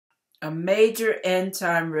A major end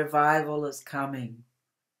time revival is coming.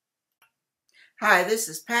 Hi, this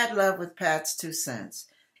is Pat Love with Pat's Two Cents,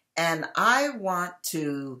 and I want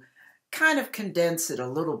to kind of condense it a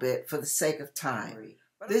little bit for the sake of time.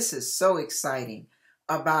 This is so exciting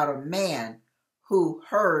about a man who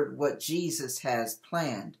heard what Jesus has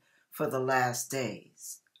planned for the last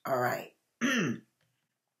days. All right.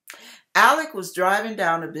 Alec was driving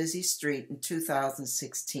down a busy street in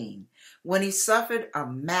 2016 when he suffered a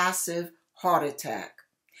massive heart attack.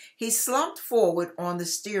 He slumped forward on the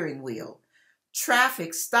steering wheel.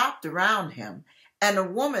 Traffic stopped around him, and a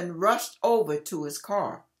woman rushed over to his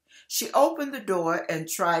car. She opened the door and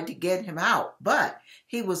tried to get him out, but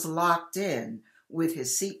he was locked in with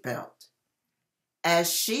his seatbelt.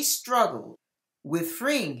 As she struggled with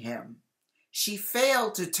freeing him, she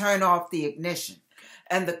failed to turn off the ignition,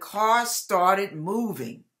 and the car started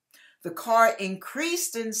moving. The car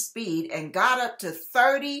increased in speed and got up to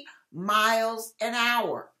 30 miles an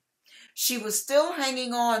hour. She was still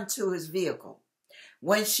hanging on to his vehicle.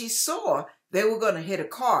 When she saw they were going to hit a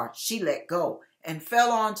car, she let go and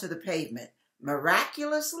fell onto the pavement.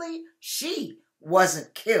 Miraculously, she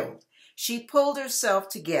wasn't killed. She pulled herself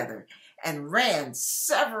together and ran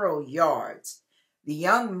several yards. The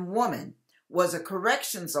young woman was a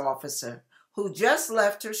corrections officer who just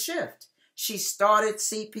left her shift. She started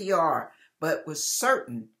CPR, but was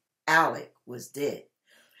certain Alec was dead.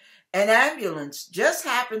 An ambulance just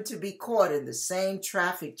happened to be caught in the same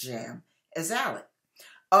traffic jam as Alec.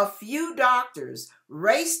 A few doctors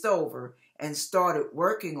raced over and started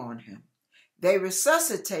working on him. They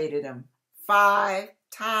resuscitated him 5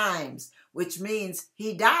 times, which means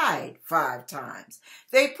he died 5 times.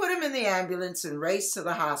 They put him in the ambulance and raced to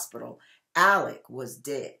the hospital. Alec was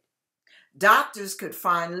dead. Doctors could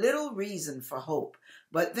find little reason for hope,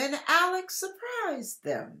 but then Alec surprised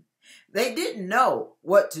them. They didn't know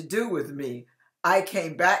what to do with me. I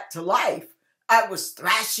came back to life. I was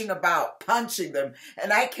thrashing about, punching them,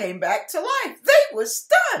 and I came back to life. They were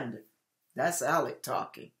stunned. That's Alec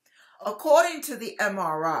talking. According to the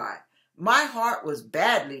MRI, my heart was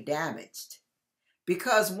badly damaged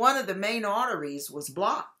because one of the main arteries was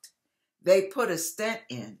blocked. They put a stent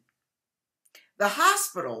in. The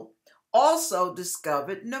hospital also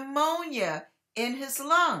discovered pneumonia in his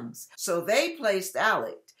lungs, so they placed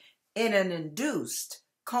Alec in an induced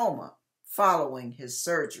coma following his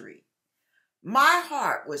surgery. My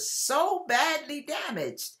heart was so badly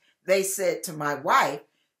damaged, they said to my wife,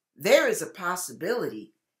 there is a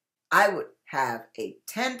possibility I would have a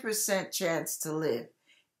 10% chance to live.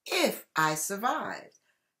 If I survived,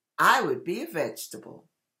 I would be a vegetable.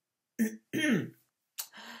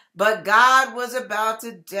 But God was about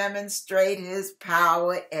to demonstrate his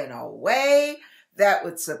power in a way that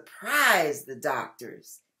would surprise the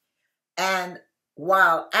doctors. And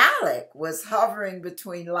while Alec was hovering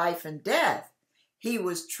between life and death, he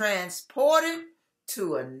was transported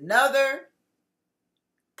to another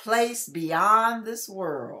place beyond this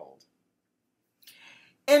world.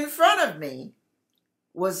 In front of me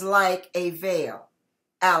was like a veil,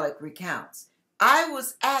 Alec recounts. I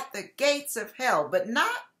was at the gates of hell, but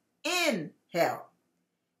not in hell.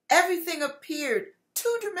 Everything appeared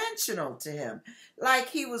two-dimensional to him, like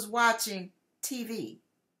he was watching TV.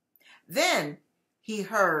 Then he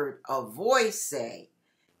heard a voice say,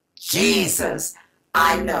 Jesus,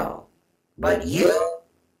 I know, but you,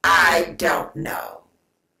 I don't know.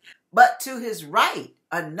 But to his right,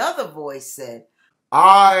 another voice said,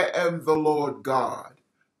 I am the Lord God.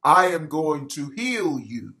 I am going to heal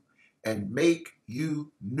you and make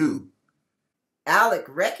you new. Alec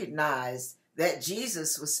recognized that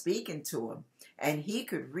Jesus was speaking to him, and he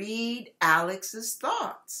could read Alec's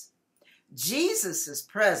thoughts. Jesus'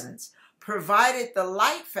 presence provided the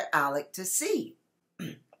light for Alec to see.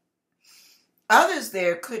 Others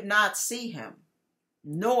there could not see him,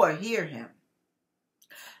 nor hear him.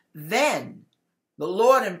 Then the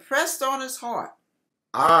Lord impressed on his heart,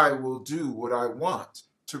 I will do what I want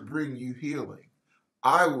to bring you healing.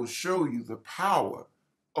 I will show you the power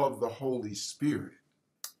of the Holy Spirit.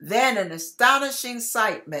 Then an astonishing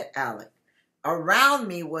sight met Alec. Around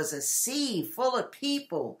me was a sea full of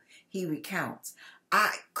people, he recounts.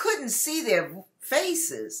 I couldn't see their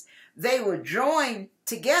faces. They were joined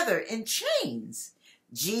together in chains.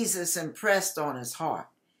 Jesus impressed on his heart.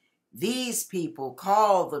 These people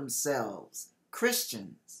call themselves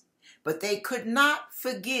Christians, but they could not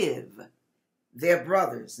forgive their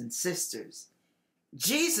brothers and sisters.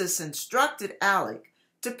 Jesus instructed Alec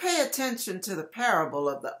to pay attention to the parable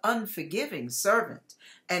of the unforgiving servant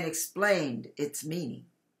and explained its meaning.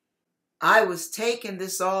 I was taking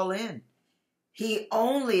this all in. He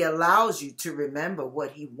only allows you to remember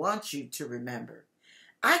what he wants you to remember.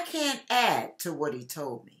 I can't add to what he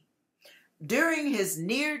told me. During his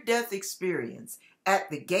near-death experience at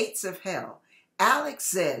the gates of hell, Alex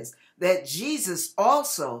says that Jesus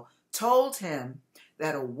also told him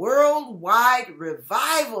that a worldwide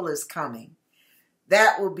revival is coming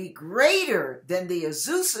that will be greater than the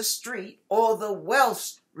Azusa Street or the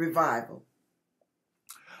Welsh revival.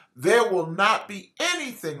 There will not be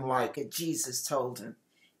anything like it, Jesus told him.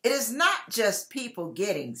 It is not just people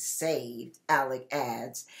getting saved, Alec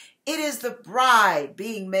adds. It is the bride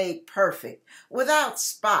being made perfect, without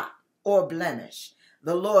spot or blemish.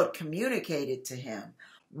 The Lord communicated to him.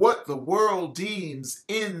 What the world deems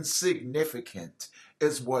insignificant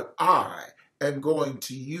is what I am going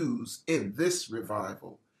to use in this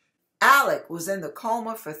revival. Alec was in the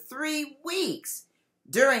coma for 3 weeks.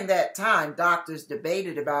 During that time, doctors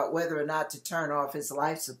debated about whether or not to turn off his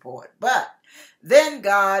life support. But then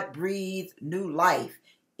God breathed new life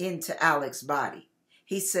into Alec's body.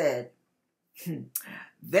 He said,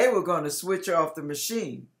 they were going to switch off the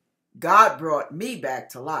machine. God brought me back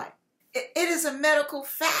to life. It is a medical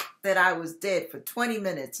fact that I was dead for 20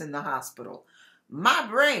 minutes in the hospital. My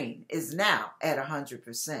brain is now at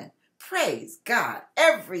 100%. Praise God,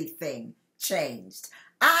 everything changed.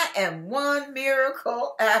 I am one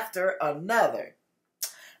miracle after another.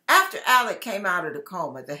 After Alec came out of the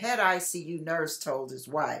coma, the head ICU nurse told his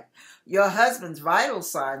wife, your husband's vital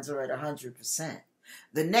signs are at 100%.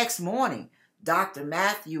 The next morning, Dr.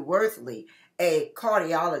 Matthew Worthley, a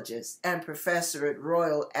cardiologist and professor at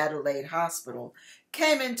Royal Adelaide Hospital,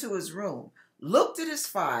 came into his room, looked at his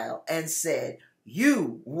file, and said,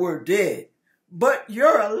 you were dead, but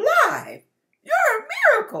you're alive. You're a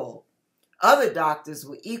miracle. Other doctors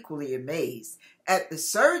were equally amazed. At the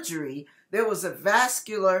surgery, there was a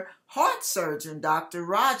vascular heart surgeon, Dr.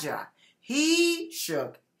 Raja. He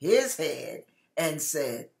shook his head and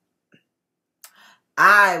said,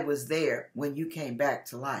 I was there when you came back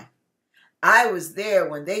to life. I was there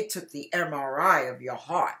when they took the MRI of your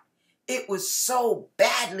heart. It was so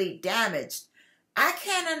badly damaged. I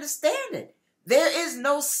can't understand it. There is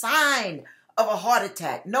no sign of a heart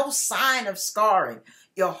attack, no sign of scarring.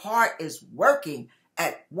 Your heart is working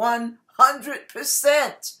at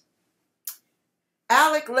 100%.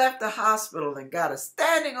 Alec left the hospital and got a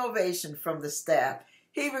standing ovation from the staff.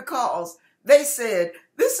 He recalls, they said,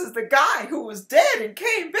 this is the guy who was dead and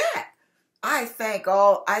came back. I thanked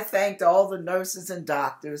all the nurses and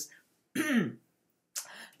doctors.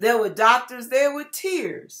 There were doctors, there were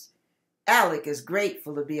tears. Alec is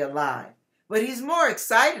grateful to be alive, but he's more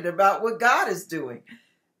excited about what God is doing.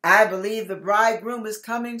 I believe the bridegroom is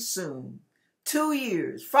coming soon. 2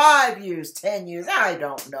 years, 5 years, 10 years, I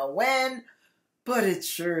don't know when, but it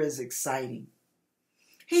sure is exciting.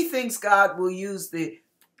 He thinks God will use the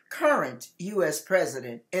current U.S.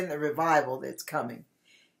 president in the revival that's coming.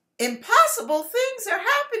 Impossible things are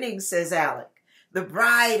happening, says Alec. The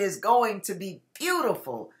bride is going to be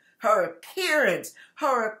beautiful. Her appearance,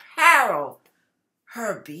 her apparel,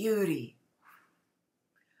 her beauty.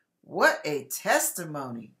 What a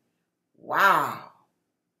testimony. Wow.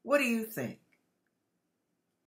 What do you think?